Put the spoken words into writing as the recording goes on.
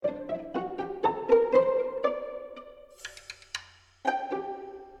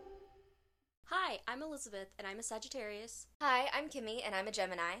Elizabeth, and I'm a Sagittarius. Hi, I'm Kimmy, and I'm a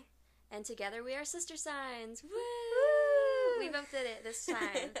Gemini. And together we are sister signs. Woo! We both did it this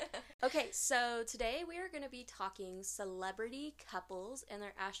time. Okay, so today we are going to be talking celebrity couples and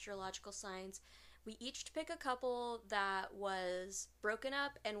their astrological signs. We each pick a couple that was broken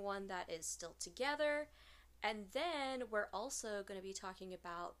up and one that is still together. And then we're also going to be talking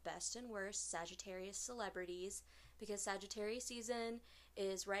about best and worst Sagittarius celebrities, because Sagittarius season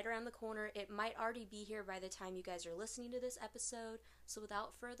is right around the corner. It might already be here by the time you guys are listening to this episode. So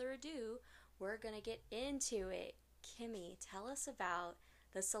without further ado, we're going to get into it. Kimmy, tell us about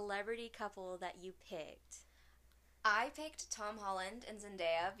the celebrity couple that you picked. I picked Tom Holland and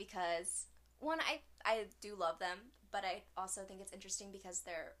Zendaya because, one, I do love them, but I also think it's interesting because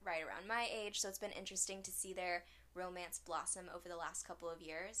they're right around my age, so it's been interesting to see their romance blossom over the last couple of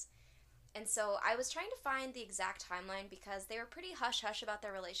years. And so I was trying to find the exact timeline because they were pretty hush-hush about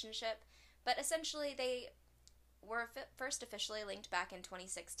their relationship, but essentially they were first officially linked back in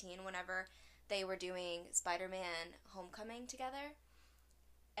 2016 whenever they were doing Spider-Man Homecoming together.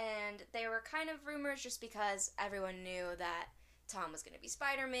 And they were kind of rumors just because everyone knew that Tom was going to be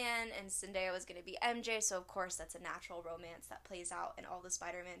Spider-Man and Zendaya was going to be MJ, so of course that's a natural romance that plays out in all the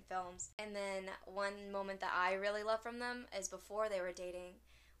Spider-Man films. And then one moment that I really love from them is before they were dating,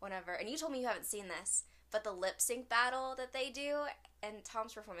 whenever, and you told me you haven't seen this, but the lip sync battle that they do, and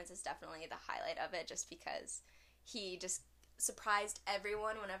Tom's performance is definitely the highlight of it just because he just surprised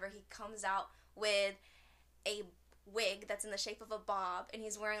everyone whenever he comes out with a wig that's in the shape of a bob, and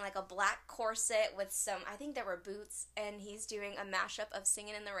he's wearing like a black corset with some, I think there were boots, and he's doing a mashup of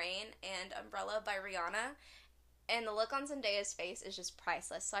Singin' in the Rain and Umbrella by Rihanna, and the look on Zendaya's face is just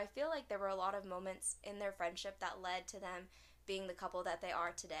priceless. So I feel like there were a lot of moments in their friendship that led to them being the couple that they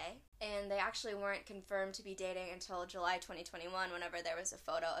are today. And they actually weren't confirmed to be dating until July 2021 whenever there was a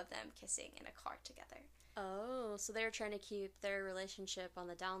photo of them kissing in a car together. Oh, so they were trying to keep their relationship on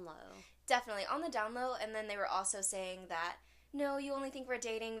the down low. Definitely on the down low, and then they were also saying that, no, you only think we're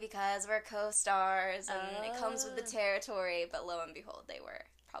dating because we're co-stars and it comes with the territory, but lo and behold, they were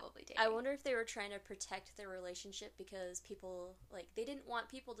probably dating. I wonder if they were trying to protect their relationship because people, they didn't want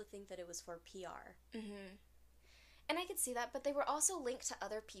people to think that it was for PR. Mm-hmm. And I could see that, but they were also linked to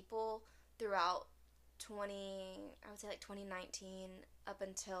other people throughout 2019 up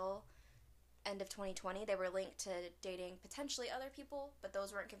until end of 2020. They were linked to dating potentially other people, but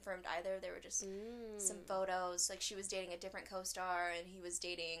those weren't confirmed either. They were just some photos, like she was dating a different co-star and he was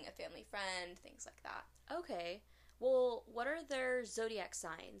dating a family friend, things like that. Okay. Well, what are their zodiac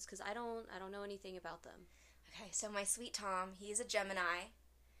signs? Because I don't know anything about them. Okay, so my sweet Tom, he's a Gemini,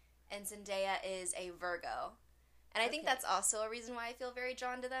 and Zendaya is a Virgo. And I think that's also a reason why I feel very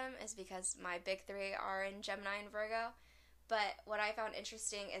drawn to them, is because my big three are in Gemini and Virgo. But what I found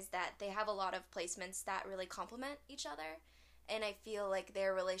interesting is that they have a lot of placements that really complement each other. And I feel like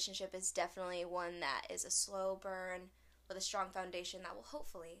their relationship is definitely one that is a slow burn with a strong foundation that will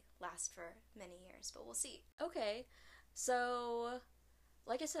hopefully last for many years. But we'll see. Okay. So,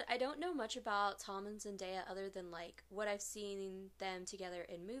 like I said, I don't know much about Tom and Zendaya other than, what I've seen them together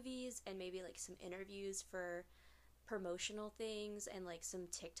in movies and maybe, some interviews for promotional things and some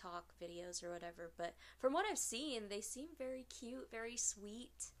TikTok videos or whatever, but from what I've seen, they seem very cute, very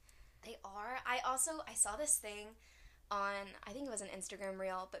sweet. They are. I saw this thing on, I think it was an Instagram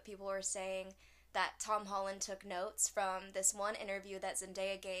reel, but people were saying that Tom Holland took notes from this one interview that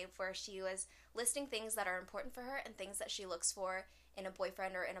Zendaya gave where she was listing things that are important for her and things that she looks for in a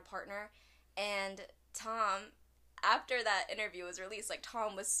boyfriend or in a partner. And Tom, after that interview was released,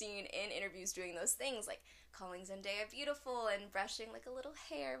 Tom was seen in interviews doing those things, calling Zendaya beautiful and brushing a little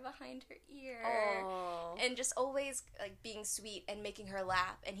hair behind her ear. Aww. And just always being sweet and making her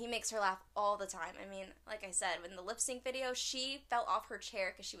laugh, and he makes her laugh all the time. I mean, like I said, in the lip sync video, she fell off her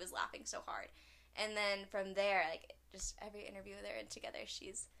chair because she was laughing so hard. And then from there, just every interview they're in together,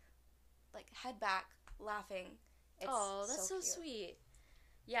 she's head back laughing. Oh, that's so cute. sweet.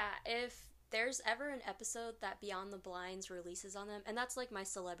 Yeah, if there's ever an episode that Beyond the Blinds releases on them, and that's my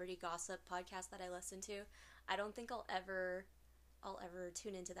celebrity gossip podcast that I listen to, I don't think I'll ever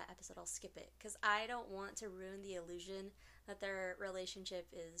tune into that episode. I'll skip it because I don't want to ruin the illusion that their relationship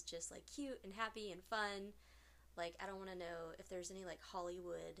is just cute and happy and fun. I don't want to know if there's any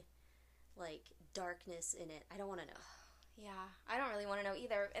Hollywood darkness in it. I don't want to know. Yeah, I don't really want to know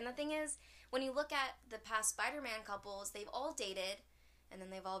either. And the thing is, when you look at the past Spider-Man couples, they've all dated and then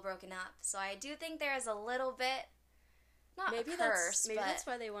they've all broken up. So I do think there is a little bit, not a curse, maybe that's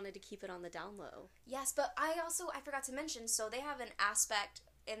why they wanted to keep it on the down low. Yes, but I forgot to mention, so they have an aspect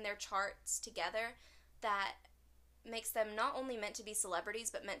in their charts together that makes them not only meant to be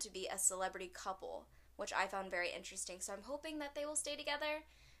celebrities, but meant to be a celebrity couple. which I found very interesting. So I'm hoping that they will stay together,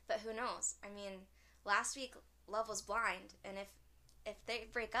 but who knows? I mean, last week love was blind, and if they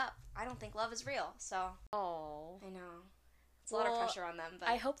break up, I don't think love is real. So I know. It's a lot of pressure on them, but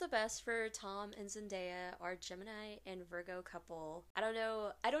I hope the best for Tom and Zendaya, our Gemini and Virgo couple. I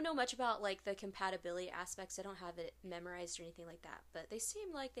don't know much about like the compatibility aspects. I don't have it memorized or anything like that, but they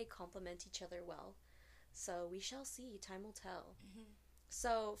seem like they complement each other well. So we shall see. Time will tell. Mm-hmm.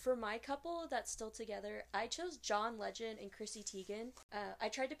 So for my couple that's still together, I chose John Legend and Chrissy Teigen. I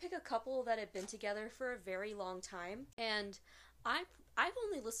tried to pick a couple that had been together for a very long time, and I've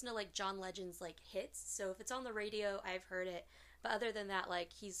only listened to like John Legend's like hits, so if it's on the radio, I've heard it. But other than that,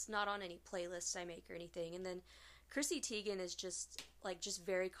 like he's not on any playlists I make or anything. And then Chrissy Teigen is just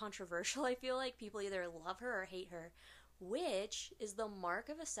very controversial. I feel like people either love her or hate her, which is the mark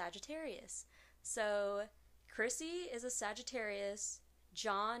of a Sagittarius. So Chrissy is a Sagittarius,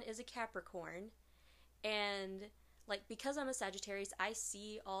 John is a Capricorn, and like because I'm a Sagittarius, I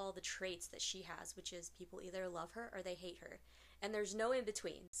see all the traits that she has, which is people either love her or they hate her. And there's no in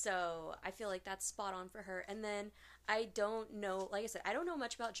between. So I feel like that's spot on for her. And then I don't know, like I said, I don't know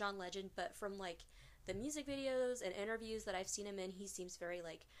much about John Legend, but from like the music videos and interviews that I've seen him in, he seems very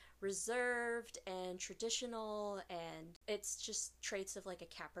like reserved and traditional, and it's just traits of like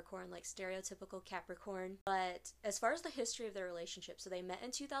a Capricorn, like stereotypical Capricorn. But as far as the history of their relationship, so they met in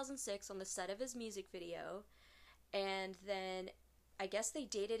 2006 on the set of his music video, and then I guess they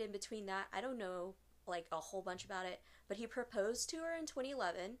dated in between that. I don't know like a whole bunch about it, but he proposed to her in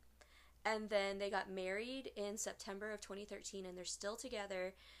 2011, and then they got married in September of 2013, and they're still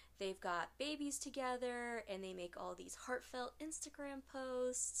together. They've got babies together, and they make all these heartfelt Instagram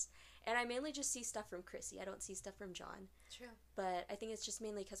posts, and I mainly just see stuff from Chrissy. I don't see stuff from John. True. But I think it's just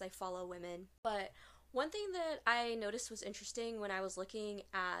mainly because I follow women. But one thing that I noticed was interesting when I was looking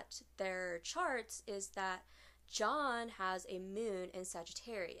at their charts is that John has a moon in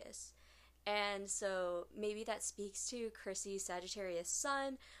Sagittarius. And so maybe that speaks to Chrissy's Sagittarius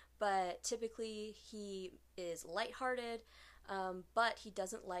sun, but typically he is lighthearted, but he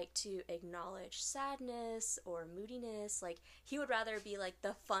doesn't like to acknowledge sadness or moodiness. Like, he would rather be like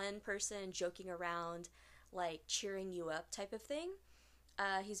the fun person joking around, like cheering you up type of thing.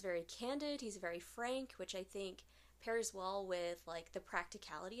 He's very candid, he's very frank, which I think pairs well with like the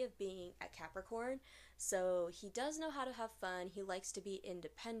practicality of being a Capricorn. So he does know how to have fun, he likes to be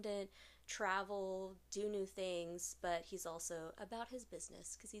independent, travel, do new things, but he's also about his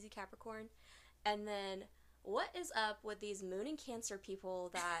business because he's a Capricorn. And then what is up with these moon and Cancer people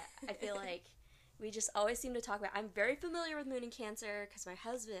that I feel like we just always seem to talk about? I'm very familiar with moon and Cancer because my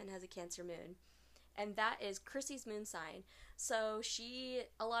husband has a Cancer moon, and that is Chrissy's moon sign. So she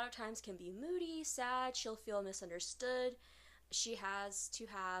a lot of times can be moody, sad, she'll feel misunderstood. She has to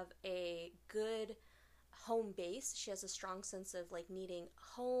have a good home base. She has a strong sense of like needing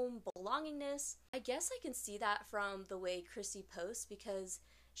home, belongingness. I guess I can see that from the way Chrissy posts, because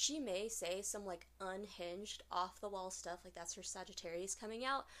she may say some like unhinged, off the wall stuff, like that's her Sagittarius coming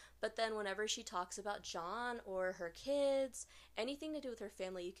out, but then whenever she talks about John or her kids, anything to do with her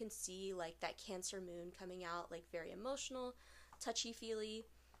family, you can see like that Cancer moon coming out, like very emotional, touchy-feely.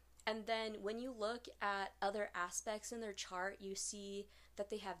 And then when you look at other aspects in their chart, you see that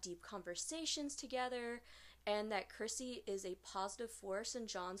they have deep conversations together, and that Chrissy is a positive force in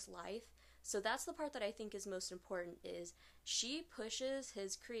John's life. So that's the part that I think is most important, is she pushes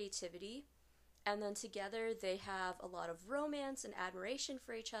his creativity, and then together they have a lot of romance and admiration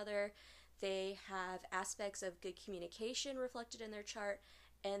for each other. They have aspects of good communication reflected in their chart,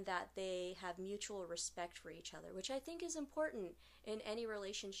 and that they have mutual respect for each other, which I think is important in any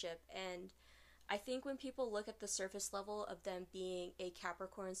relationship. And I think when people look at the surface level of them being a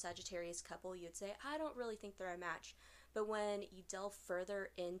Capricorn Sagittarius couple, you'd say, I don't really think they're a match. But when you delve further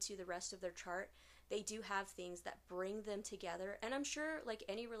into the rest of their chart, they do have things that bring them together. And I'm sure, like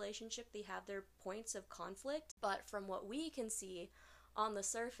any relationship, they have their points of conflict. But from what we can see on the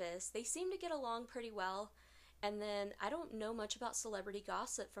surface, they seem to get along pretty well. And then I don't know much about celebrity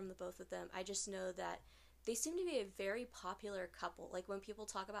gossip from the both of them. I just know that they seem to be a very popular couple. Like when people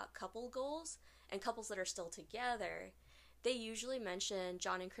talk about couple goals and couples that are still together, they usually mention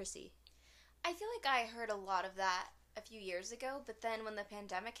John and Chrissy. I feel like I heard a lot of that a few years ago, but then when the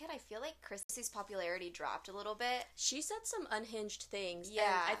pandemic hit, I feel like Chrissy's popularity dropped a little bit. She said some unhinged things. Yeah.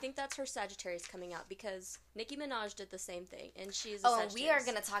 And I think that's her Sagittarius coming out, because Nicki Minaj did the same thing, and she's a Sagittarius. We are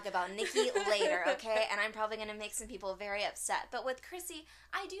going to talk about Nicki later, okay? And I'm probably going to make some people very upset. But with Chrissy,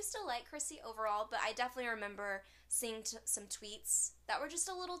 I do still like Chrissy overall, but I definitely remember seeing some tweets that were just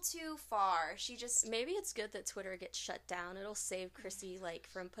a little too far. She just... Maybe it's good that Twitter gets shut down. It'll save Chrissy, like,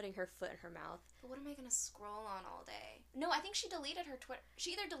 from putting her foot in her mouth. But what am I going to scroll on all day? No, I think she deleted her Twitter.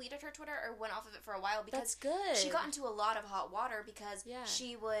 She either deleted her Twitter or went off of it for a while because... That's good. She got into a lot of hot water because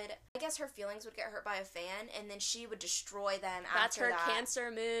she would... I guess her feelings would get hurt by a fan, and then she would destroy them after that. That's her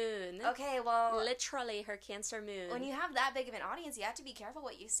Cancer moon. Okay, well... Literally her Cancer moon. When you have that big of an audience, you have to be careful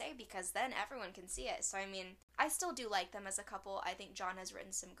what you say because then everyone can see it. So, I mean, I still do like them as a couple. I think John has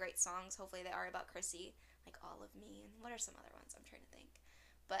written some great songs. Hopefully they are about Chrissy. Like All of Me, and what are some other ones? I'm trying to think.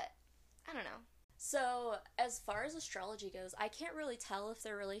 But, I don't know. So, as far as astrology goes, I can't really tell if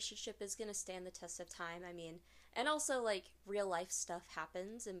their relationship is going to stand the test of time. I mean, and also, like, real life stuff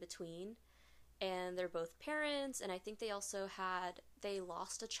happens in between. And they're both parents, and I think they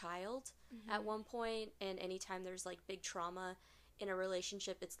lost a child at one point, and anytime there's, like, big trauma in a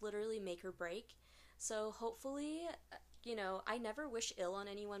relationship, it's literally make or break. So, hopefully, you know, I never wish ill on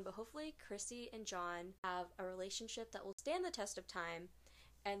anyone, but hopefully Chrissy and John have a relationship that will stand the test of time,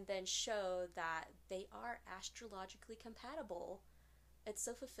 and then show that they are astrologically compatible. It's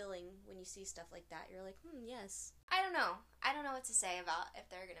so fulfilling when you see stuff like that. You're like, yes. I don't know. I don't know what to say about if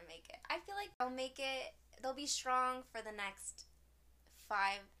they're gonna make it. I feel like they'll make it. They'll be strong for the next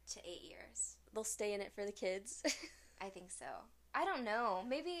 5 to 8 years. They'll stay in it for the kids. I think so. I don't know.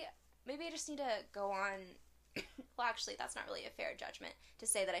 Maybe I just need to go on... Well, actually, that's not really a fair judgment to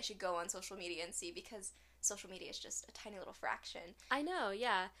say that I should go on social media and see because... social media is just a tiny little fraction. I know,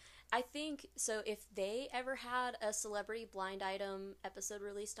 yeah. I think, so if they ever had a celebrity blind item episode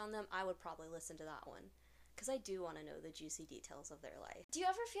released on them, I would probably listen to that one. Because I do want to know the juicy details of their life. Do you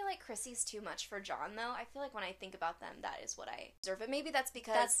ever feel like Chrissy's too much for John, though? I feel like when I think about them, that is what I observe. But maybe that's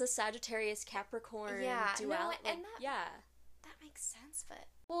because... That's the Sagittarius Capricorn duality. No, and that makes sense, but...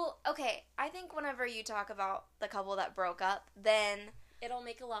 Well, okay, I think whenever you talk about the couple that broke up, then... It'll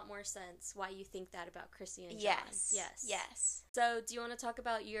make a lot more sense why you think that about Chrissy and John. Yes. So, do you want to talk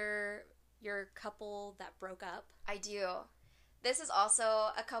about your couple that broke up? I do. This is also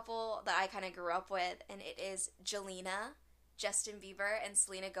a couple that I kind of grew up with, and it is Jelena, Justin Bieber, and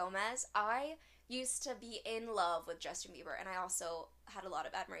Selena Gomez. I used to be in love with Justin Bieber, and I also had a lot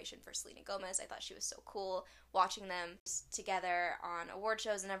of admiration for Selena Gomez. I thought she was so cool. Watching them together on award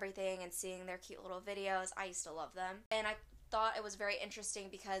shows and everything, and seeing their cute little videos, I used to love them. And I thought it was very interesting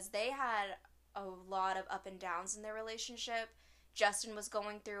because they had a lot of up and downs in their relationship. Justin was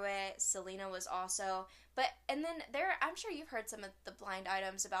going through it. Selena was also. And then I'm sure you've heard some of the blind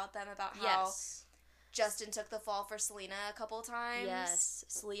items about them, about how Justin took the fall for Selena a couple times. Yes.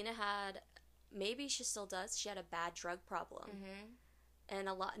 Selena had, maybe she still does, she had a bad drug problem. And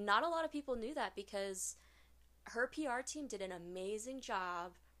not a lot of people knew that because her PR team did an amazing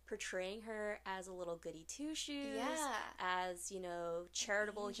job portraying her as a little goody two-shoes, as, you know,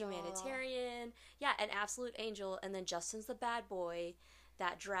 charitable humanitarian, an absolute angel, and then Justin's the bad boy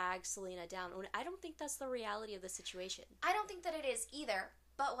that drags Selena down. I don't think that's the reality of the situation. I don't think that it is either,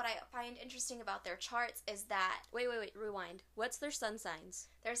 but what I find interesting about their charts is that... Wait, rewind. What's their sun signs?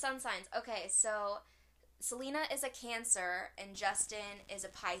 Their sun signs. Okay, so Selena is a Cancer, and Justin is a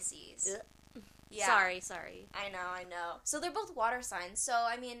Pisces. Yeah. Sorry. I know. So they're both water signs. So,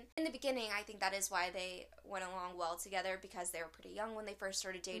 I mean, in the beginning, I think that is why they went along well together because they were pretty young when they first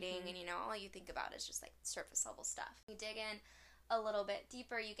started dating. And, you know, all you think about is just, like, surface level stuff. You dig in a little bit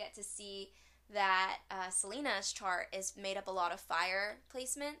deeper, you get to see that Selena's chart is made up a lot of fire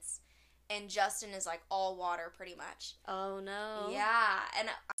placements. And Justin is, like, all water pretty much. Oh, no. Yeah. And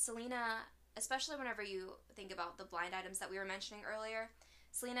Selena, especially whenever you think about the blind items that we were mentioning earlier,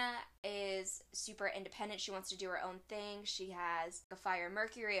 Selena is super independent. She wants to do her own thing. She has a fire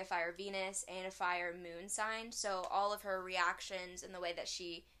Mercury, a fire Venus, and a fire moon sign. So all of her reactions and the way that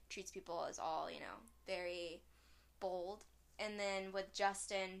she treats people is all, you know, very bold. And then with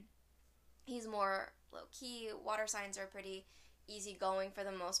Justin, he's more low-key. Water signs are pretty easygoing for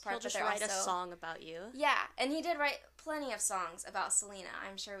the most part. He'll just write a song about you. Yeah, and he did write plenty of songs about Selena.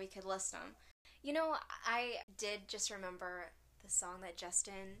 I'm sure we could list them. You know, I did just remember... the song that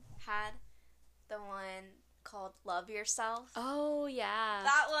Justin had, the one called Love Yourself. Oh, yeah.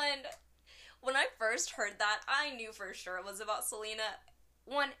 That one, when I first heard that, I knew for sure it was about Selena.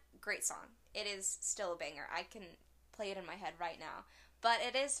 One, great song. It is still a banger. I can play it in my head right now. But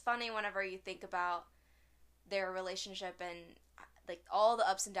it is funny whenever you think about their relationship and, like, all the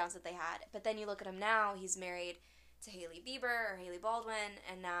ups and downs that they had. But then you look at him now, he's married to Hailey Bieber or Hailey Baldwin,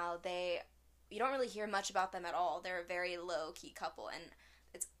 and now you don't really hear much about them at all. They're a very low-key couple, and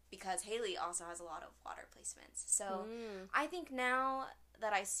it's because Hailey also has a lot of water placements. So I think now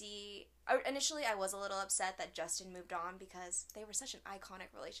that I see Initially, I was a little upset that Justin moved on because they were such an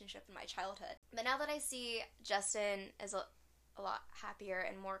iconic relationship in my childhood. But now that I see Justin is a lot happier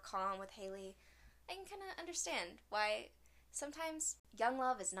and more calm with Haley, I can kind of understand why sometimes young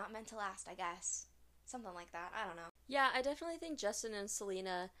love is not meant to last, I guess. Something like that. I don't know. Yeah, I definitely think Justin and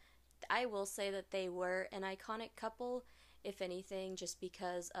Selena, I will say that they were an iconic couple, if anything, just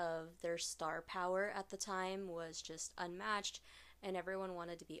because of their star power at the time was just unmatched, and everyone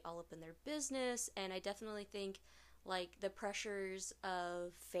wanted to be all up in their business, and I definitely think, like, the pressures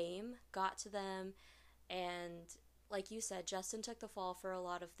of fame got to them, and like you said, Justin took the fall for a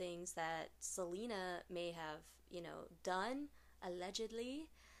lot of things that Selena may have, done, allegedly.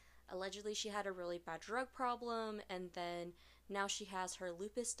 Allegedly, she had a really bad drug problem, and then now she has her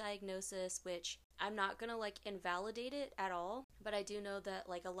lupus diagnosis, which I'm not gonna, invalidate it at all, but I do know that,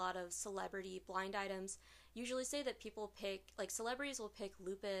 a lot of celebrity blind items usually say that people pick, celebrities will pick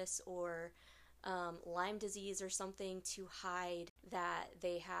lupus or Lyme disease or something to hide that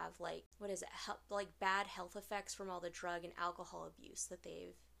they have, bad health effects from all the drug and alcohol abuse that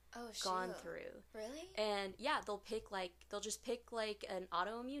they've gone through. Really? And yeah, they'll just pick an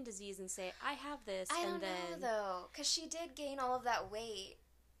autoimmune disease and say, I have this. I don't know though, because she did gain all of that weight,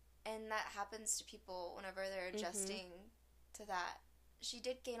 and that happens to people whenever they're adjusting to that. She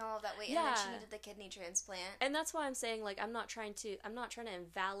did gain all of that weight, and then she needed the kidney transplant. And that's why I'm saying, I'm not trying to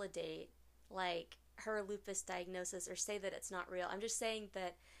invalidate her lupus diagnosis or say that it's not real. I'm just saying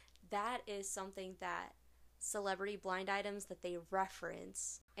that is something that celebrity blind items that they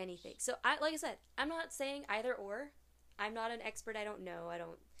reference anything. So like I said, I'm not saying either or. I'm not an expert. I don't know. I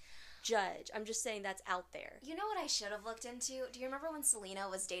don't judge. I'm just saying that's out there. You know what I should have looked into? Do you remember when Selena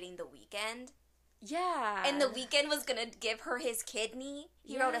was dating The Weeknd? Yeah. And The Weeknd was gonna give her his kidney?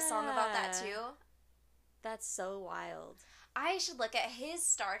 He wrote a song about that too? That's so wild. I should look at his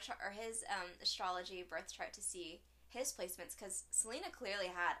star chart or his astrology birth chart to see his placements, because Selena clearly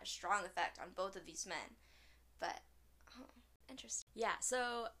had a strong effect on both of these men. But, interesting. Yeah,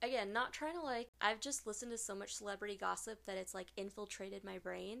 so, again, not trying to, I've just listened to so much celebrity gossip that it's, infiltrated my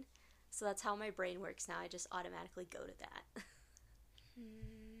brain. So that's how my brain works now. I just automatically go to that.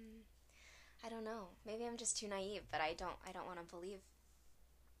 I don't know. Maybe I'm just too naive, but I don't want to believe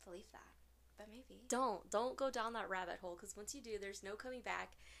that. But maybe. Don't go down that rabbit hole, because once you do, there's no coming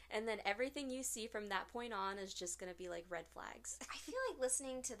back, and then everything you see from that point on is just gonna be red flags. I feel like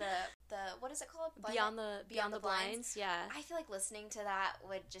listening to the what is it called? Beyond the Blinds. Yeah. I feel like listening to that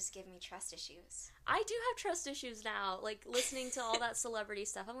would just give me trust issues. I do have trust issues now. Listening to all that celebrity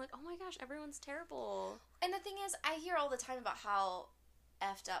stuff, I'm like, oh my gosh, everyone's terrible. And the thing is, I hear all the time about how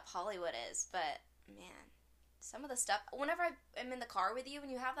effed up Hollywood is, but man, some of the stuff, whenever I'm in the car with you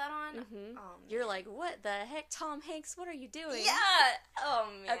and you have that on, you're like, what the heck, Tom Hanks, what are you doing? Yeah! Oh,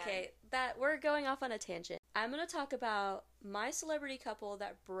 man. Okay, we're going off on a tangent. I'm going to talk about my celebrity couple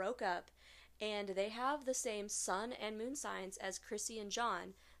that broke up, and they have the same sun and moon signs as Chrissy and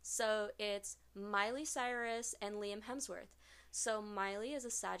John. So it's Miley Cyrus and Liam Hemsworth. So Miley is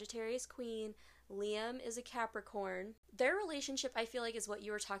a Sagittarius queen, Liam is a Capricorn. Their relationship, I feel like, is what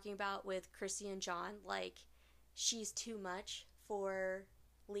you were talking about with Chrissy and John, she's too much for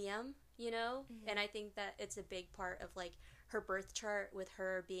Liam, And I think that it's a big part of, her birth chart with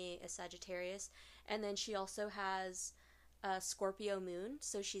her being a Sagittarius. And then she also has a Scorpio moon,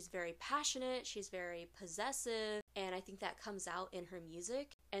 so she's very passionate, she's very possessive, and I think that comes out in her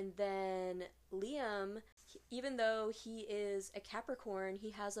music. And then Liam, even though he is a Capricorn,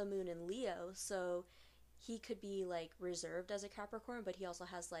 he has a moon in Leo, so he could be, reserved as a Capricorn, but he also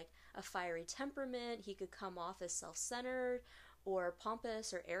has, a fiery temperament. He could come off as self-centered or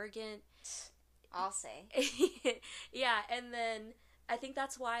pompous or arrogant. I'll say. Yeah, and then I think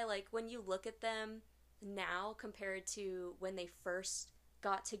that's why, when you look at them now compared to when they first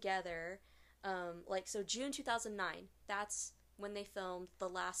got together, so June 2009, that's when they filmed the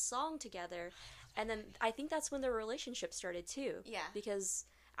last song together, and then I think that's when their relationship started, too. Yeah. Because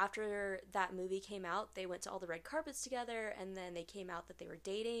after that movie came out, they went to all the red carpets together, and then they came out that they were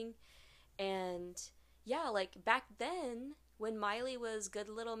dating. And yeah, back then, when Miley was good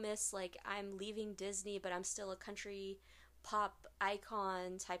little miss, I'm leaving Disney, but I'm still a country pop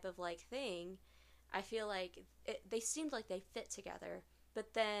icon type of thing, I feel like they seemed like they fit together.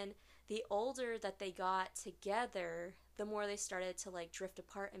 But then the older that they got together, the more they started to drift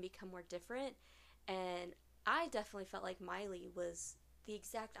apart and become more different. And I definitely felt like Miley was the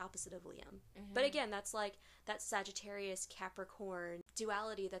exact opposite of Liam. But again, that's that Sagittarius Capricorn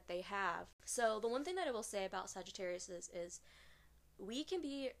duality that they have. So the one thing that I will say about Sagittarius is we can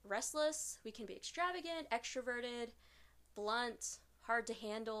be restless, we can be extravagant, extroverted, blunt, hard to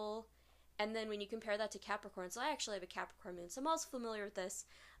handle, And then when you compare that to Capricorn, so I actually have a Capricorn moon, so I'm also familiar with this.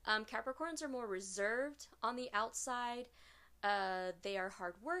 Capricorns are more reserved on the outside. They are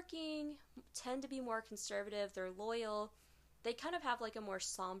hardworking, tend to be more conservative, they're loyal. They kind of have like a more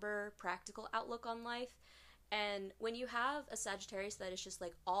somber, practical outlook on life. And when you have a Sagittarius that is just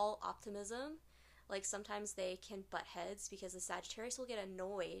like all optimism, like sometimes they can butt heads because the Sagittarius will get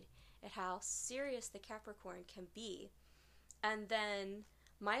annoyed at how serious the Capricorn can be. And then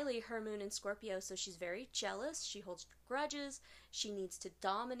Miley, her moon in Scorpio, so she's very jealous, she holds grudges, she needs to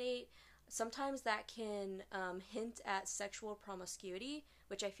dominate. Sometimes that can hint at sexual promiscuity,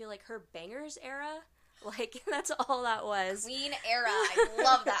 which I feel like her Bangers era, like that's all that was. Queen era. I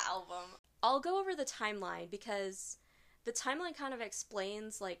love that album. I'll go over the timeline because the timeline kind of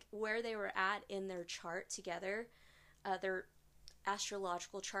explains like where they were at in their chart together, their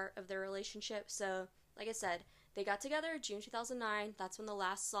astrological chart of their relationship. So, like I said, they got together June 2009. That's when the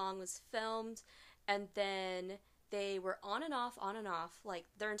last song was filmed. And then they were on and off, like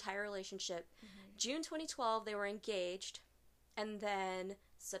their entire relationship. Mm-hmm. June 2012, they were engaged. And then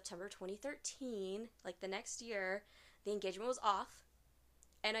September 2013, like the next year, the engagement was off.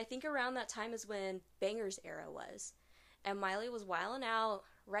 And I think around that time is when Bangers era was. And Miley was wilding out,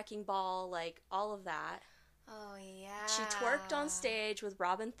 wrecking ball, like all of that. Oh, yeah. She twerked on stage with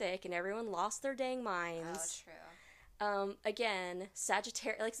Robin Thicke, and everyone lost their dang minds. Oh, true. Again,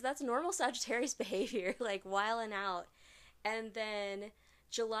 Sagittarius, like, so that's normal Sagittarius behavior, like, wilding out. And then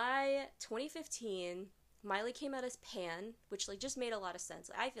July 2015, Miley came out as Pan, which, like, just made a lot of sense.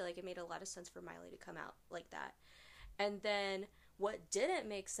 I feel like it made a lot of sense for Miley to come out like that. And then what didn't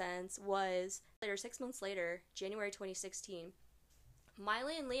make sense was, 6 months later, January 2016,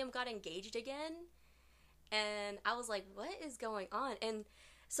 Miley and Liam got engaged again. And I was like, what is going on? And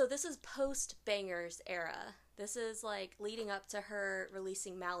so this is post-Bangers era. This is, like, leading up to her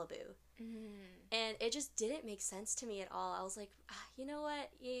releasing Malibu. Mm. And it just didn't make sense to me at all. I was like, you know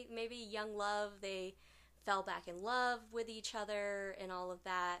what? Maybe young love, they fell back in love with each other and all of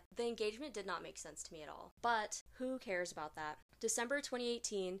that. The engagement did not make sense to me at all. But who cares about that? December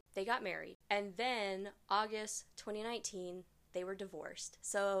 2018, they got married. And then August 2019, they were divorced.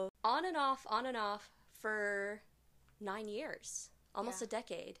 So on and off for 9 years, almost a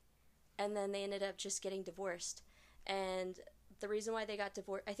decade. And then they ended up just getting divorced. And the reason why they got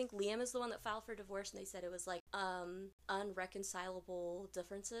divorced, I think Liam is the one that filed for divorce, and they said it was like unreconcilable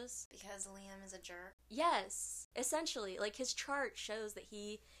differences. Because Liam is a jerk? Yes, essentially. Like, his chart shows that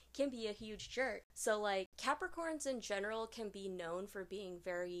he can be a huge jerk. So, like, Capricorns in general can be known for being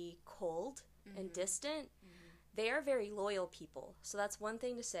very cold and distant. They are very loyal people, so that's one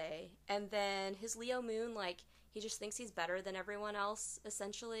thing to say. And then his Leo moon, like, he just thinks he's better than everyone else,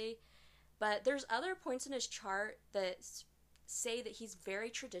 essentially. But there's other points in his chart that say that he's very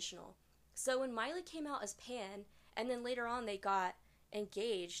traditional. So when Miley came out as Pan, and then later on they got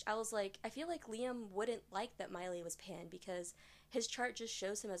engaged, I was like, I feel like Liam wouldn't like that Miley was Pan, because his chart just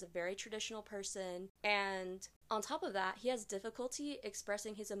shows him as a very traditional person. And on top of that, he has difficulty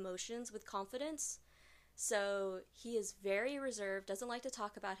expressing his emotions with confidence. So he is very reserved, doesn't like to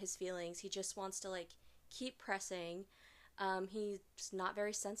talk about his feelings. He just wants to, like, keep pressing. He's not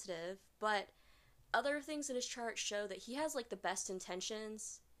very sensitive, but other things in his chart show that he has, like, the best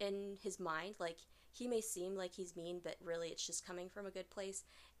intentions in his mind. Like, he may seem like he's mean, but really it's just coming from a good place.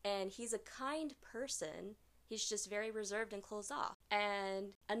 And he's a kind person. He's just very reserved and closed off. And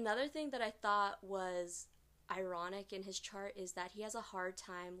another thing that I thought was ironic in his chart is that he has a hard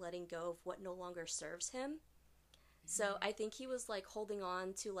time letting go of what no longer serves him. So I think he was, like, holding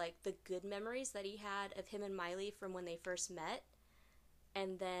on to, like, the good memories that he had of him and Miley from when they first met.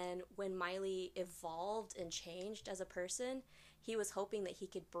 And then when Miley evolved and changed as a person, he was hoping that he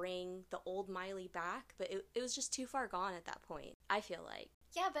could bring the old Miley back, but it was just too far gone at that point, I feel like.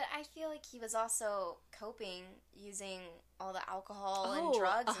 Yeah, but I feel like he was also coping using all the alcohol and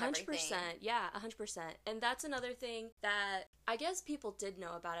drugs 100%, and everything. Yeah, 100%. And that's another thing that I guess people did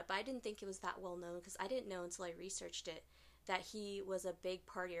know about it, but I didn't think it was that well known, because I didn't know until I researched it that he was a big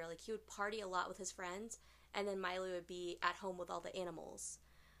partier. Like, he would party a lot with his friends, and then Miley would be at home with all the animals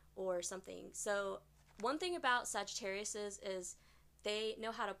or something. So one thing about Sagittarius is they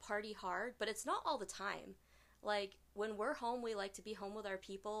know how to party hard, but it's not all the time. Like, when we're home, we like to be home with our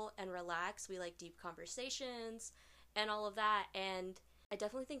people and relax. We like deep conversations and all of that. And I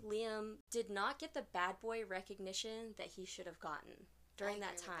definitely think Liam did not get the bad boy recognition that he should have gotten during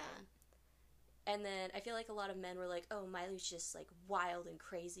that time. And then I feel like a lot of men were like, oh, Miley's just, like, wild and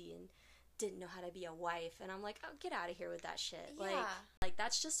crazy and didn't know how to be a wife. And I'm like, oh, get out of here with that shit. Yeah. Like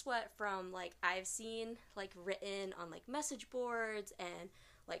that's just what, from, like, I've seen, like, written on, like, message boards and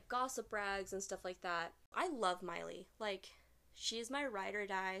like gossip rags and stuff like that. I love Miley. Like, she is my ride or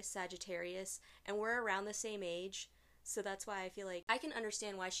die Sagittarius, and we're around the same age, so that's why I feel like I can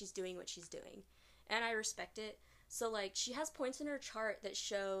understand why she's doing what she's doing, and I respect it. So, like, she has points in her chart that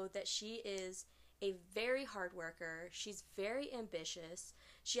show that she is a very hard worker, she's very ambitious,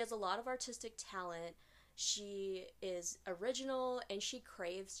 she has a lot of artistic talent, she is original, and she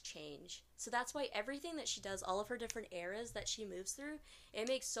craves change. So that's why everything that she does, all of her different eras that she moves through, it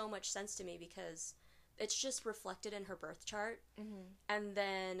makes so much sense to me because it's just reflected in her birth chart. Mm-hmm. And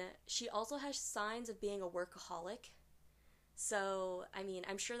then she also has signs of being a workaholic. So, I mean,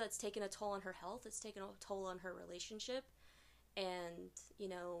 I'm sure that's taken a toll on her health. It's taken a toll on her relationship. And, you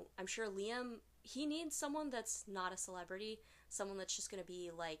know, I'm sure Liam, he needs someone that's not a celebrity. Someone that's just going to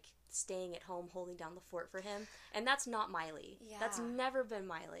be, like, staying at home holding down the fort for him. And that's not Miley. Yeah. That's never been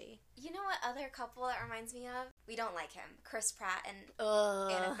Miley. You know what other couple that reminds me of? We don't like him. Chris Pratt and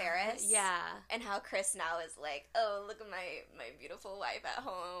Anna Faris. Yeah. And how Chris now is like, oh, look at my beautiful wife at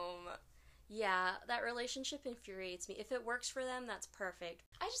home. Yeah, that relationship infuriates me. If it works for them, that's perfect.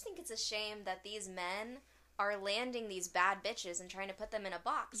 I just think it's a shame that these men are landing these bad bitches and trying to put them in a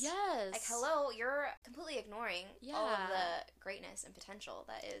box. Yes. Like, hello, you're completely ignoring all of the greatness and potential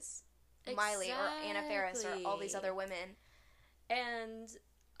that is Miley or Anna Faris or all these other women. And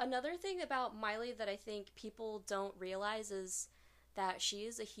another thing about Miley that I think people don't realize is that she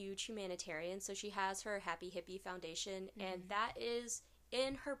is a huge humanitarian. So she has her Happy Hippie Foundation, and that is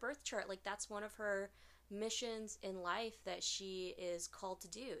in her birth chart. Like, that's one of her missions in life that she is called to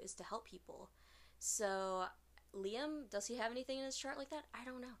do, is to help people. So Liam, does he have anything in his chart like that? I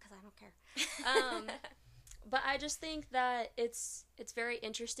don't know, because I don't care. But I just think that it's very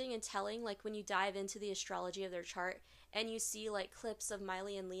interesting and telling, like, when you dive into the astrology of their chart and you see, like, clips of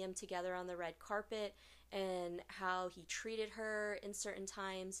Miley and Liam together on the red carpet and how he treated her in certain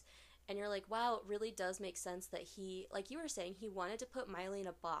times, and you're like, wow, it really does make sense that he, like you were saying, he wanted to put Miley in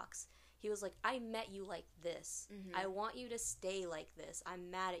a box. He was like, I met you like this. I want you to stay like this. I'm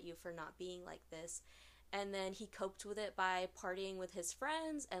mad at you for not being like this. And then he coped with it by partying with his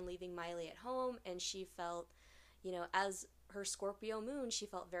friends and leaving Miley at home. And she felt, you know, as her Scorpio moon, she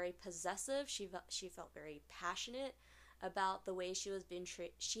felt very possessive. She felt very passionate about the way she had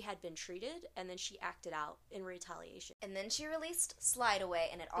been treated, and then she acted out in retaliation. And then she released Slide Away,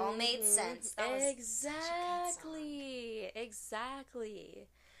 and it all made sense. That was Exactly.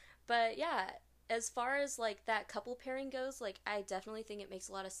 But yeah, as far as, like, that couple pairing goes, like, I definitely think it makes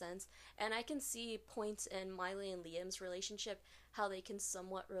a lot of sense. And I can see points in Miley and Liam's relationship, how they can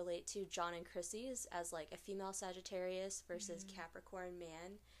somewhat relate to John and Chrissy's as, like, a female Sagittarius versus Capricorn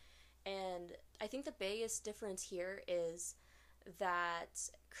man. And I think the biggest difference here is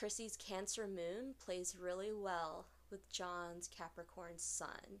that Chrissy's Cancer moon plays really well with John's Capricorn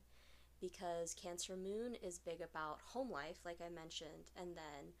sun, because Cancer moon is big about home life, like I mentioned, and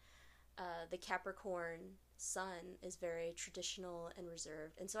then the Capricorn sun is very traditional and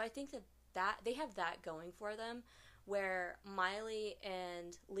reserved. And so I think that they have that going for them, where Miley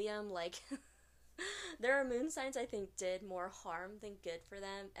and Liam, like, their moon signs, I think, did more harm than good for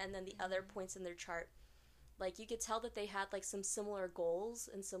them. And then the other points in their chart, like, you could tell that they had, like, some similar goals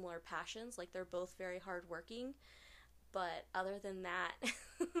and similar passions. Like, they're both very hardworking. But other than that,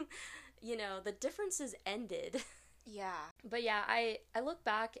 you know, the differences ended. Yeah. But yeah, I look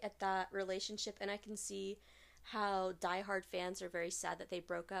back at that relationship and I can see how diehard fans are very sad that they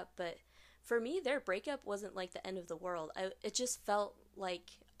broke up. But for me, their breakup wasn't, like, the end of the world. It just felt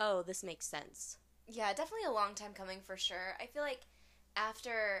like, oh, this makes sense. Yeah, definitely a long time coming for sure. I feel like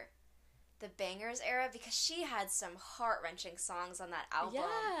after the Bangers era, because she had some heart-wrenching songs on that album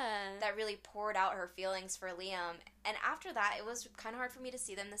that really poured out her feelings for Liam. And after that, it was kind of hard for me to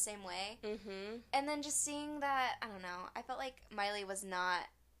see them the same way. And then just seeing that, I don't know, I felt like Miley was not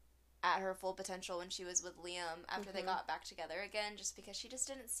at her full potential when she was with Liam after they got back together again, just because she just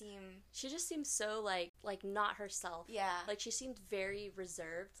didn't seem... She just seemed so, like not herself. Yeah. Like, she seemed very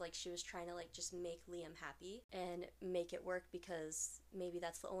reserved, like she was trying to, like, just make Liam happy and make it work because maybe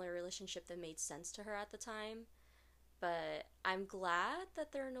that's the only relationship that made sense to her at the time. But I'm glad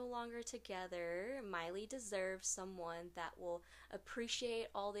that they're no longer together. Miley deserves someone that will appreciate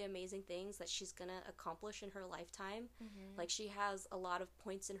all the amazing things that she's gonna accomplish in her lifetime. Like, she has a lot of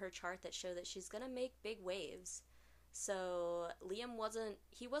points in her chart that show that she's gonna make big waves. So Liam wasn't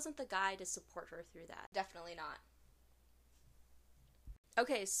the guy to support her through that. Definitely not.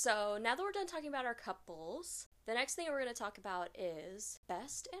 Okay, so now that we're done talking about our couples, the next thing we're going to talk about is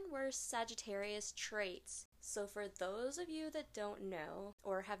best and worst Sagittarius traits. So for those of you that don't know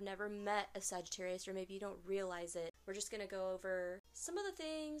or have never met a Sagittarius, or maybe you don't realize it, we're just going to go over some of the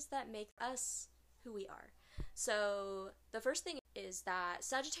things that make us who we are. So the first thing is that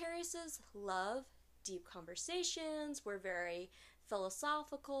Sagittariuses love deep conversations. We're very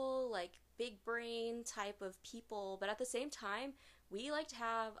philosophical, like big brain type of people, but at the same time, we like to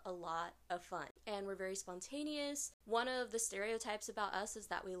have a lot of fun, and we're very spontaneous. One of the stereotypes about us is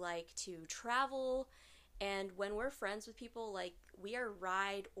that we like to travel, and when we're friends with people, like, we are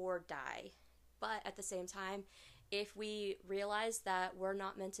ride or die. But at the same time, if we realize that we're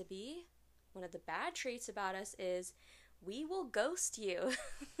not meant to be, one of the bad traits about us is we will ghost you.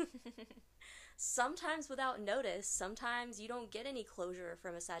 Sometimes without notice. Sometimes you don't get any closure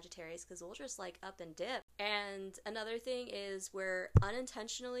from a Sagittarius because we'll just like up and dip. And another thing is we're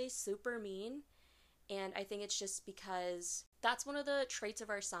unintentionally super mean. And I think it's just because that's one of the traits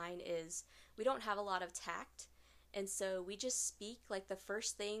of our sign is we don't have a lot of tact. And so we just speak like the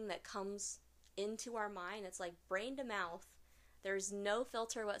first thing that comes into our mind. It's like brain to mouth. There's no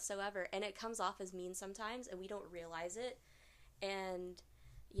filter whatsoever. And it comes off as mean sometimes and we don't realize it. And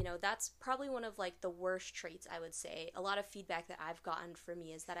you know, that's probably one of like the worst traits, I would say. A lot of feedback that I've gotten from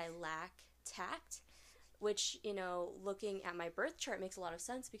me is that I lack tact, which, you know, looking at my birth chart makes a lot of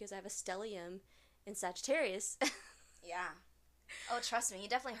sense because I have a stellium in Sagittarius. Yeah. Oh, trust me, you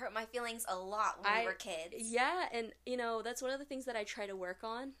definitely hurt my feelings a lot when we were kids. Yeah, and, you know, that's one of the things that I try to work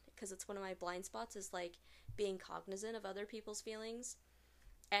on because it's one of my blind spots is like being cognizant of other people's feelings.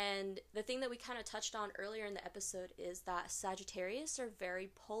 And the thing that we kind of touched on earlier in the episode is that Sagittarius are very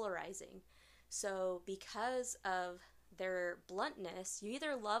polarizing. So because of their bluntness, you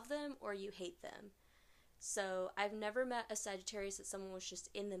either love them or you hate them. So I've never met a Sagittarius that someone was just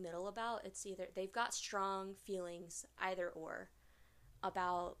in the middle about. It's either they've got strong feelings, either or,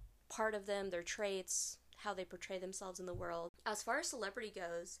 about part of them, their traits, how they portray themselves in the world. As far as celebrity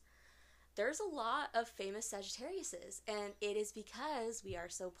goes, there's a lot of famous Sagittariuses, and it is because we are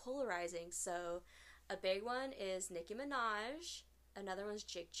so polarizing. So a big one is Nicki Minaj, another one's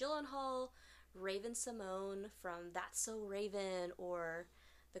Jake Gyllenhaal, Raven Simone from That's So Raven, or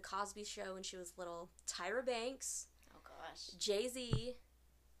The Cosby Show when she was little, Tyra Banks, oh gosh, Jay-Z,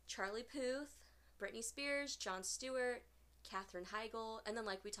 Charlie Puth, Britney Spears, Jon Stewart, Katherine Heigl, and then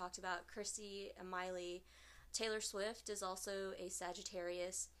like we talked about, Chrissy and Miley. Taylor Swift is also a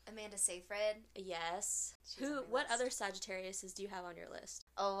Sagittarius. Amanda Seyfried. Yes. What other Sagittariuses do you have on your list?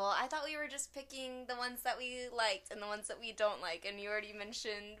 Oh, well, I thought we were just picking the ones that we liked and the ones that we don't like, and you already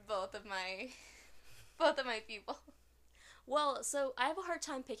mentioned both of my people. Well, so I have a hard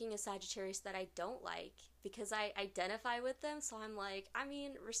time picking a Sagittarius that I don't like because I identify with them, so I'm like, I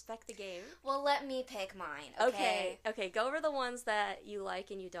mean, respect the game. Well, let me pick mine, Okay, go over the ones that you like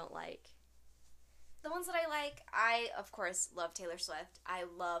and you don't like. The ones that I like, I, of course, love Taylor Swift. I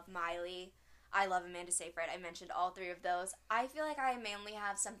love Miley. I love Amanda Seyfried. I mentioned all three of those. I feel like I mainly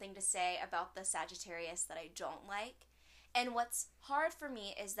have something to say about the Sagittarius that I don't like. And what's hard for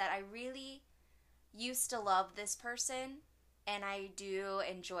me is that I really used to love this person, and I do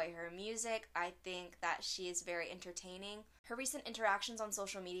enjoy her music. I think that she is very entertaining. Her recent interactions on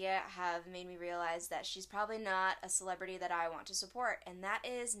social media have made me realize that she's probably not a celebrity that I want to support, and that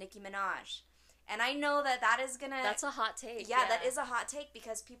is Nicki Minaj. And I know that is gonna... That's a hot take. Yeah, that is a hot take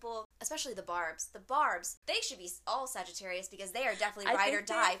because people, especially the Barbs, they should be all Sagittarius because they are definitely ride or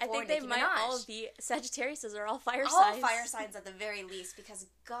die for Nicki Minaj. I think they might all be Sagittariuses are all fire signs. All fire signs at the very least because,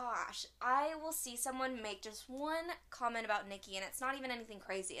 gosh, I will see someone make just one comment about Nicki and it's not even anything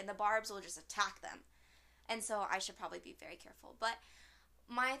crazy and the Barbs will just attack them. And so I should probably be very careful. But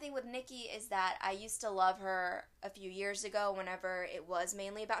my thing with Nicki is that I used to love her a few years ago whenever it was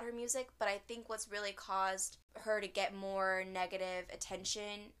mainly about her music, but I think what's really caused her to get more negative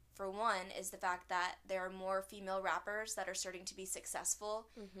attention, for one, is the fact that there are more female rappers that are starting to be successful,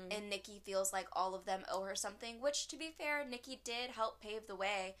 and Nicki feels like all of them owe her something, which, to be fair, Nicki did help pave the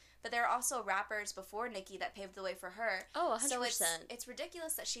way, but there are also rappers before Nicki that paved the way for her. Oh, 100%. So it's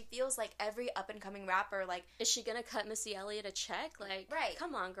ridiculous that she feels like every up-and-coming rapper, like... Is she gonna cut Missy Elliott a check? Like, right.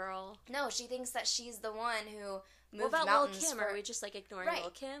 Come on, girl. No, she thinks that she's the one who moved what about mountains. Lil' Kim? Are we just, like, ignoring Lil'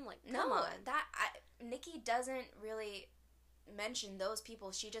 Kim? Like, come on. Nicki doesn't really mention those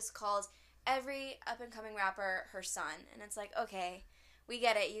people. She just calls every up-and-coming rapper her son. And it's like, okay, we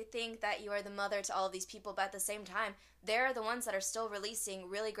get it. You think that you are the mother to all of these people, but at the same time, they're the ones that are still releasing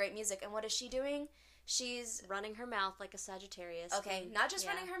really great music. And what is she doing? She's running her mouth like a Sagittarius. Okay, not just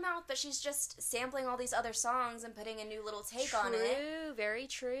running her mouth, but she's just sampling all these other songs and putting a new little take on it. True, very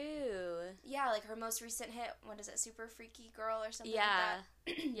true. Yeah, like her most recent hit, what is it, Super Freaky Girl or something like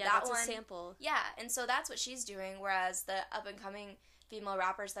that? Yeah, that's a sample. Yeah, and so that's what she's doing, whereas the up-and-coming female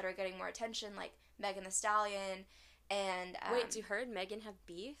rappers that are getting more attention, like Megan Thee Stallion And wait, do her and Megan have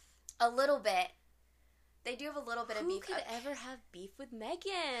beef? A little bit. They do have a little bit of beef. Who could ever have beef with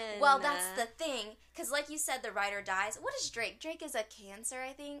Megan? Well, that's the thing. Because like you said, the ride or dies. What is Drake? Drake is a Cancer,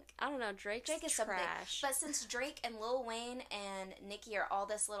 I think. I don't know. Drake is trash. Something. But since Drake and Lil Wayne and Nicki are all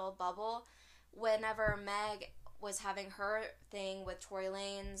this little bubble, whenever Meg was having her thing with Tory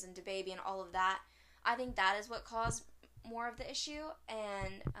Lanez and DaBaby and all of that, I think that is what caused more of the issue.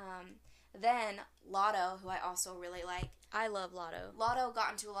 And then Lotto, who I also really like. I love Lotto. Lotto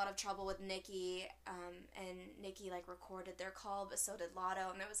got into a lot of trouble with Nicki, and Nicki like recorded their call, but so did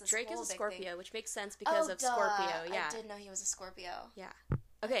Lotto, and there was this Drake whole is a big Scorpio, thing. which makes sense because of Scorpio. Yeah, I did know he was a Scorpio. Yeah.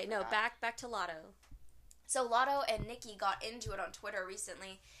 Okay, no, back to Lotto. So Lotto and Nicki got into it on Twitter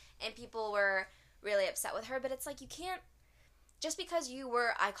recently, and people were really upset with her. But it's like, you can't, just because you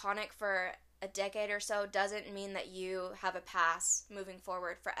were iconic for a decade or so doesn't mean that you have a pass moving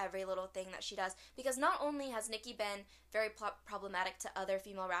forward for every little thing that she does. Because not only has Nicki been very problematic to other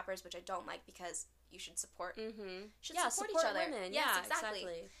female rappers, which I don't like, because you should support support each other. Women. Yes, yeah,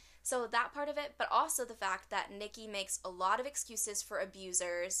 exactly. So that part of it, but also the fact that Nicki makes a lot of excuses for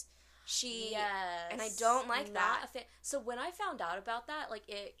abusers. And I don't like that. So when I found out about that, like,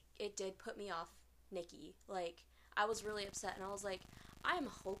 it did put me off Nicki. Like, I was really upset, and I was like, I'm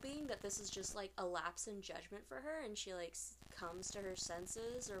hoping that this is just, like, a lapse in judgment for her, and she, like, comes to her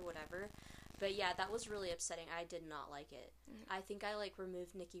senses or whatever. But, yeah, that was really upsetting. I did not like it. Mm-hmm. I think I, like,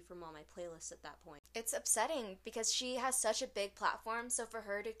 removed Nicki from all my playlists at that point. It's upsetting, because she has such a big platform, so for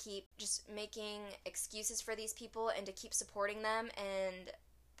her to keep just making excuses for these people and to keep supporting them and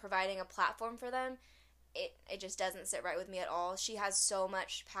providing a platform for them, it just doesn't sit right with me at all. She has so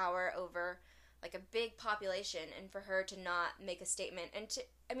much power over, like, a big population, and for her to not make a statement, and to,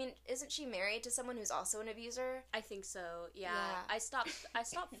 I mean, isn't she married to someone who's also an abuser? I think so, yeah. I stopped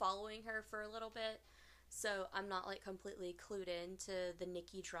following her for a little bit, so I'm not, like, completely clued into the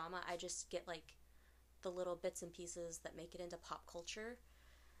Nicki drama. I just get, like, the little bits and pieces that make it into pop culture.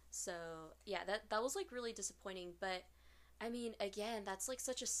 So, yeah, that was, like, really disappointing, but, I mean, again, that's, like,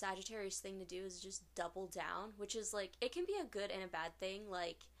 such a Sagittarius thing to do, is just double down, which is, like, it can be a good and a bad thing.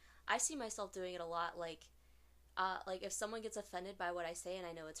 Like, I see myself doing it a lot, like if someone gets offended by what I say and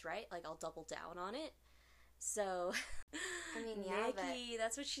I know it's right, like, I'll double down on it. So, I mean, yeah, Nicki,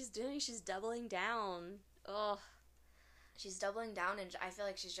 that's what she's doing. She's doubling down. Ugh. She's doubling down, and I feel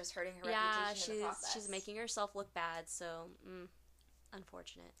like she's just hurting her reputation in the process. She's making herself look bad, so,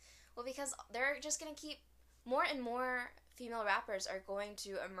 unfortunate. Well, because they're just going to keep, more and more female rappers are going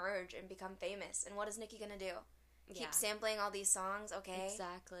to emerge and become famous, and what is Nicki going to do? Keep sampling all these songs, okay?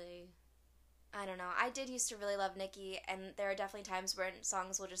 Exactly. I don't know. I did used to really love Nicki, and there are definitely times where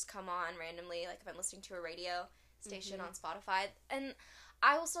songs will just come on randomly, like if I'm listening to a radio station on Spotify, and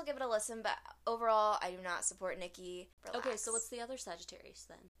I will still give it a listen, but overall, I do not support Nicki. Relax. Okay, so what's the other Sagittarius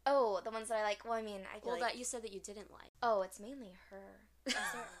then? Oh, the ones that I like. Well, I mean, I feel that you said that you didn't like. Oh, it's mainly her.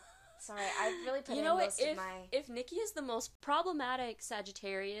 Sorry, I really put in most of my... If Nicki is the most problematic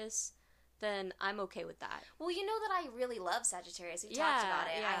Sagittarius, then I'm okay with that. Well, you know that I really love Sagittarius. We talked about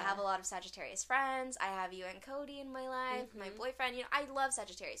it. Yeah. I have a lot of Sagittarius friends. I have you and Cody in my life, my boyfriend. You know, I love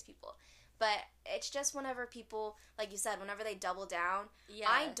Sagittarius people. But it's just whenever people, like you said, whenever they double down,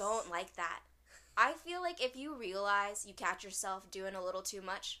 I don't like that. I feel like if you realize you catch yourself doing a little too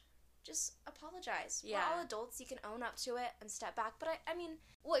much, just apologize. Yeah. We're all adults. You can own up to it and step back. But I mean,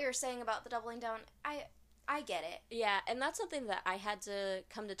 what you're saying about the doubling down, I get it. Yeah, and that's something that I had to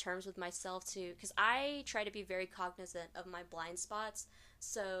come to terms with myself, too, because I try to be very cognizant of my blind spots.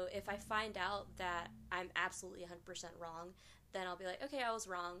 So if I find out that I'm absolutely 100% wrong, then I'll be like, okay, I was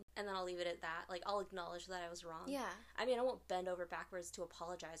wrong, and then I'll leave it at that. Like, I'll acknowledge that I was wrong. Yeah. I mean, I won't bend over backwards to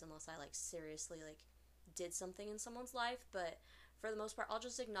apologize unless I, like, seriously, like, did something in someone's life, but for the most part, I'll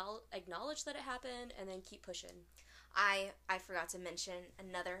just acknowledge that it happened and then keep pushing. I forgot to mention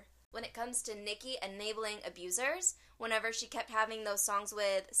another. When it comes to Nicki enabling abusers, whenever she kept having those songs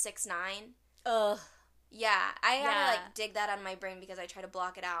with 6ix9ine. Ugh. Yeah, I had to, like, dig that out of my brain because I try to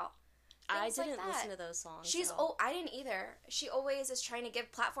block it out. Things I didn't listen to those songs. I didn't either. She always is trying to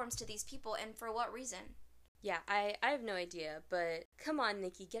give platforms to these people, and for what reason? Yeah, I have no idea, but come on,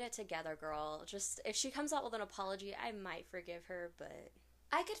 Nicki, get it together, girl. Just, if she comes out with an apology, I might forgive her, but...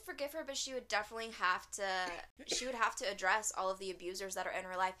 I could forgive her, but she would definitely have to address all of the abusers that are in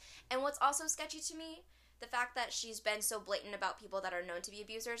her life. And what's also sketchy to me, the fact that she's been so blatant about people that are known to be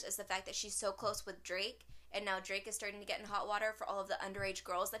abusers, is the fact that she's so close with Drake, and now Drake is starting to get in hot water for all of the underage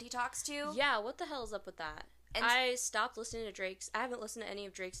girls that he talks to. Yeah, what the hell is up with that? And I stopped listening to I haven't listened to any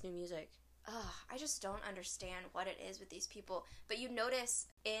of Drake's new music. I just don't understand what it is with these people. But you notice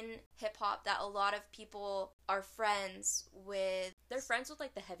in hip-hop that a lot of people are friends with... They're friends with,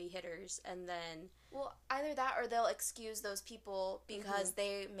 like, the heavy hitters, and then... Well, either that or they'll excuse those people because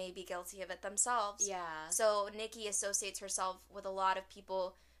they may be guilty of it themselves. Yeah. So Nicki associates herself with a lot of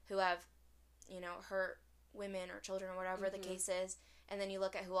people who have, hurt women or children or whatever the case is. And then you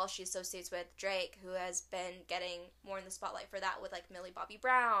look at who else she associates with, Drake, who has been getting more in the spotlight for that with, like, Millie Bobby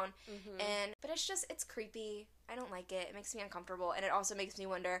Brown. But it's creepy. I don't like it. It makes me uncomfortable. And it also makes me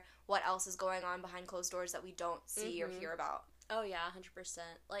wonder what else is going on behind closed doors that we don't see or hear about. Oh, yeah, 100%.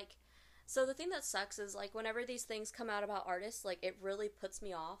 Like, so the thing that sucks is, like, whenever these things come out about artists, like, it really puts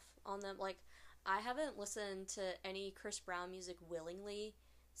me off on them. Like, I haven't listened to any Chris Brown music willingly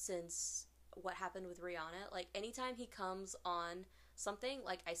since what happened with Rihanna. Like, anytime he comes on something,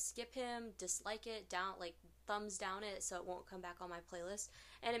 like, I skip him, dislike it, thumbs down it so it won't come back on my playlist.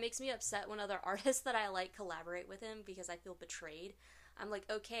 And it makes me upset when other artists that I like collaborate with him because I feel betrayed. I'm like,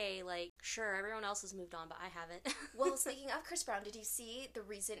 okay, like, sure, everyone else has moved on, but I haven't. Well, speaking of Chris Brown, did you see the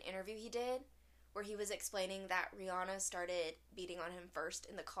recent interview he did where he was explaining that Rihanna started beating on him first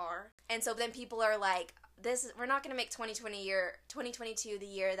in the car? And so then people are like, we're not going to make 2022 the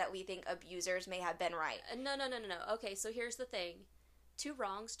year that we think abusers may have been right. No. Okay, so here's the thing. 2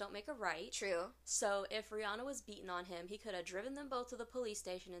 wrongs don't make a right. True. So if Rihanna was beating on him, he could have driven them both to the police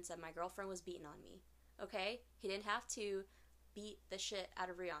station and said, my girlfriend was beating on me. Okay? He didn't have to beat the shit out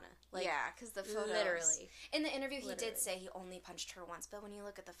of Rihanna. Like, yeah, because the photos. Literally. In the interview, he did say he only punched her once, but when you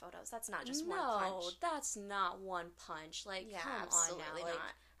look at the photos, that's not just one punch. No, that's not one punch. Like, yeah, come absolutely on now. not. Like,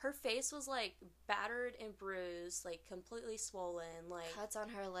 her face was, like, battered and bruised, like, completely swollen, like... Cuts on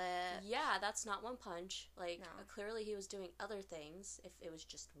her lip. Yeah, that's not one punch. Like, no. Clearly he was doing other things if it was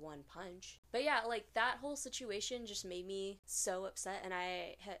just one punch. But yeah, like, that whole situation just made me so upset, and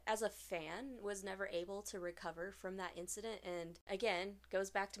I, as a fan, was never able to recover from that incident, and again, goes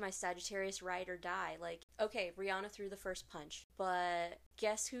back to my Sagittarius ride or die. Like, okay, Rihanna threw the first punch, but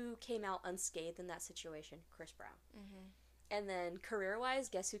guess who came out unscathed in that situation? Chris Brown. And then, career-wise,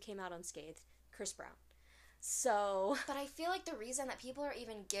 guess who came out unscathed? Chris Brown. So... But I feel like the reason that people are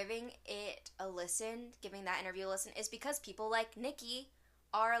even giving that interview a listen, is because people like Nicki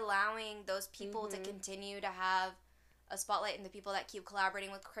are allowing those people to continue to have a spotlight, and the people that keep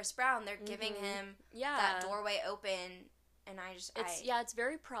collaborating with Chris Brown, they're giving him that doorway open, and it's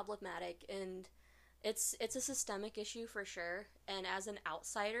very problematic, and... It's a systemic issue for sure, and as an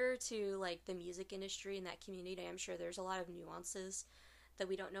outsider to, like, the music industry and that community, I'm sure there's a lot of nuances that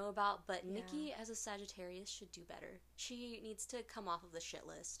we don't know about, but Nicki, as a Sagittarius, should do better. She needs to come off of the shit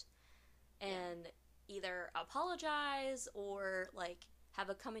list and either apologize or, like, have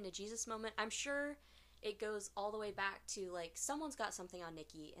a coming-to-Jesus moment. I'm sure it goes all the way back to, like, someone's got something on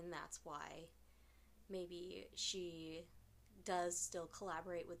Nicki, and that's why maybe she... does still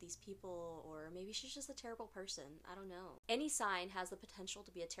collaborate with these people, or maybe she's just a terrible person. I don't know. Any sign has the potential to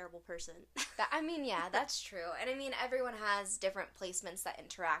be a terrible person. Yeah, that's true. And I mean, everyone has different placements that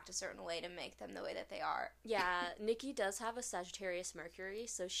interact a certain way to make them the way that they are. Yeah, Nicki does have a Sagittarius Mercury,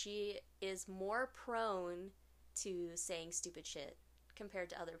 so she is more prone to saying stupid shit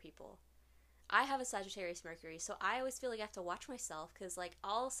compared to other people. I have a Sagittarius Mercury, so I always feel like I have to watch myself, because, like,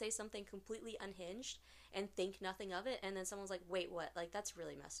 I'll say something completely unhinged and think nothing of it, and then someone's like, wait, what? Like, that's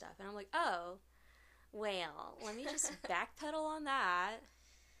really messed up. And I'm like, oh, well, let me just backpedal on that.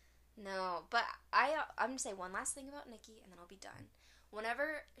 No, but I'm going to say one last thing about Nicki, and then I'll be done.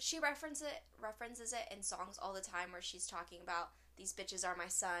 Whenever she references it in songs all the time where she's talking about, these bitches are my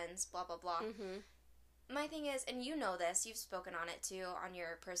sons, blah, blah, blah. My thing is, and you know this, you've spoken on it too on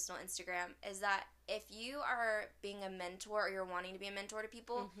your personal Instagram, is that if you are being a mentor or you're wanting to be a mentor to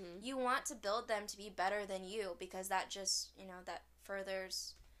people, you want to build them to be better than you, because that just, that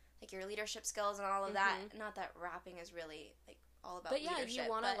furthers, like, your leadership skills and all of that. Not that rapping is really, like, all about leadership. But yeah, you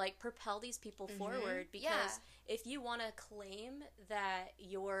want to, like, propel these people forward, because if you want to claim that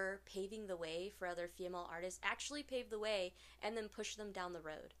you're paving the way for other female artists, actually pave the way and then push them down the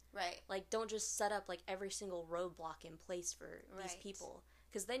road. Right. Like, don't just set up, like, every single roadblock in place for these people,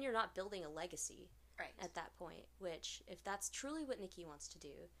 because then you're not building a legacy at that point, which, if that's truly what Nicki wants to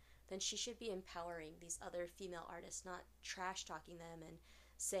do, then she should be empowering these other female artists, not trash-talking them and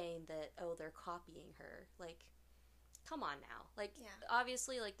saying that, oh, they're copying her. Like, come on now. Like,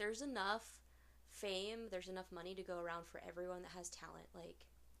 obviously, like, there's enough fame, there's enough money to go around for everyone that has talent. Like,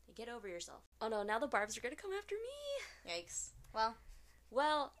 get over yourself. Oh no, now the Barbs are gonna come after me! Yikes.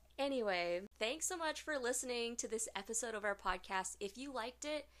 Well, anyway, thanks so much for listening to this episode of our podcast. If you liked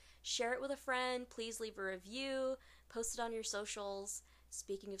it, share it with a friend. Please leave a review, post it on your socials.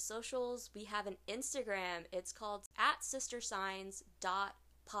 Speaking of socials, we have an Instagram. It's called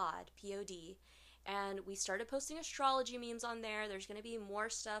 @sistersigns.pod, P-O-D. And we started posting astrology memes on there. There's going to be more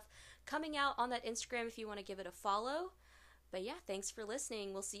stuff coming out on that Instagram if you want to give it a follow. But yeah, thanks for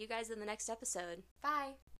listening. We'll see you guys in the next episode. Bye.